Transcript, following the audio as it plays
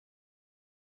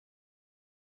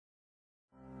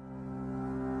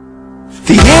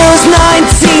The year was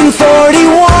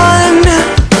 1941.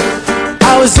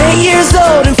 I was 8 years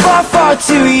old and far, far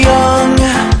too young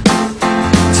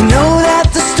to know that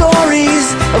the stories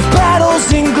of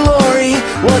battles and glory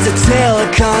was a tale a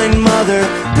kind mother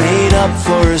made up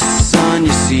for her son.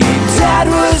 You see, Dad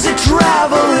was a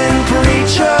traveling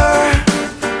preacher,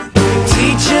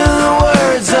 teaching the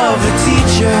words of the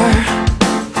teacher.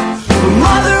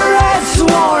 Mother had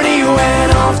sworn he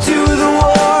went off to the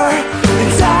war and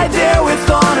died there with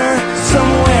honor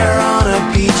somewhere on a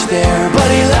beach there. But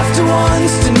he left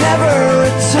once to never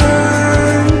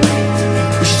return,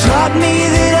 which taught me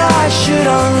that I should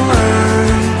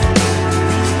unlearn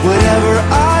whatever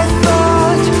I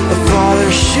thought a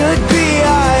father should be.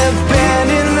 I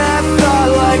abandoned that thought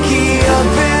like he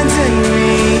abandoned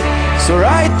me. So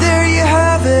right there you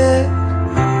have it,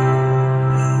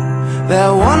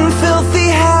 that one filthy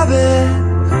habit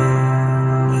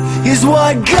is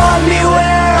what got me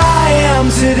where I am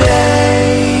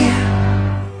today.